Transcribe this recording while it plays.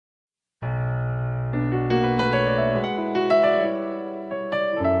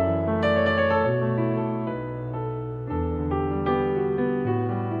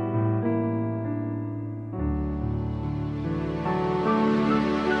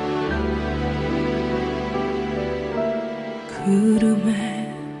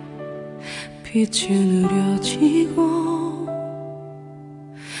구름에 빛은 느려지고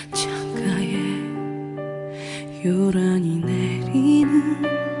창가에 요란히 내리는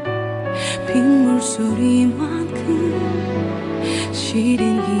빗물 소리만큼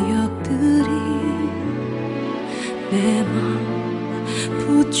시린 기억들이 내 맘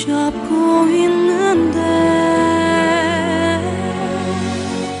붙잡고 있는데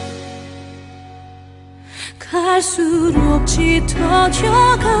갈수록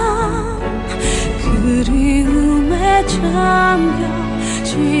짙어져간 그리움에 잠겨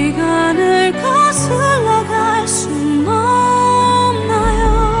시간을 거슬러 갈 순 없나요?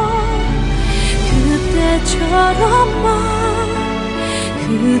 그때처럼만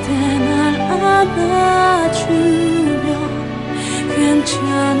그대 날 안아주면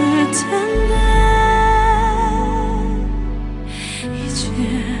괜찮을 텐데 이젠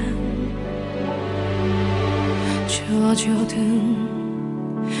젖어든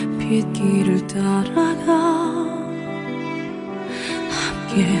빗길을 따라가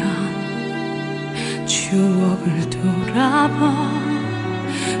함께한 추억을 돌아봐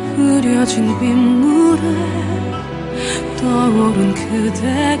흐려진 빗물에 떠오른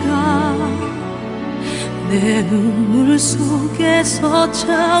그대가 내 눈물 속에서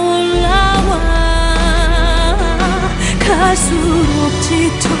차올라와 갈수록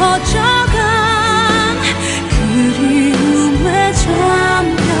짙어져간 그리움에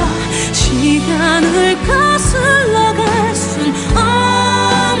잠겨 시간을 거슬러 갈 순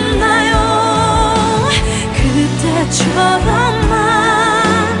없나요? 그때처럼만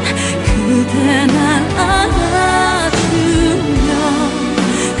그대 날 안아주면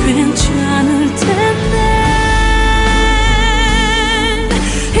괜찮을 텐데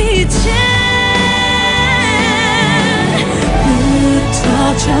이제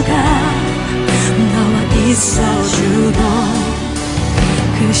흩어져가 나와 있어주던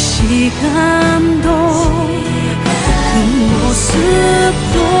그 시간도 그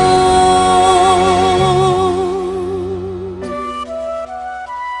모습도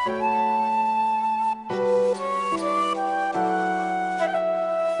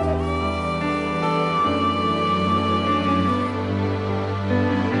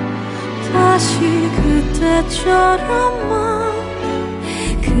다시 그때처럼만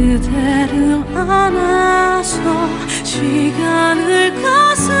그대를 안아서 시간을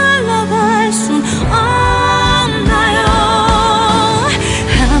거슬러 갈 순 없나요?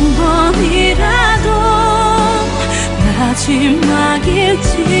 한 번이라도 마지막이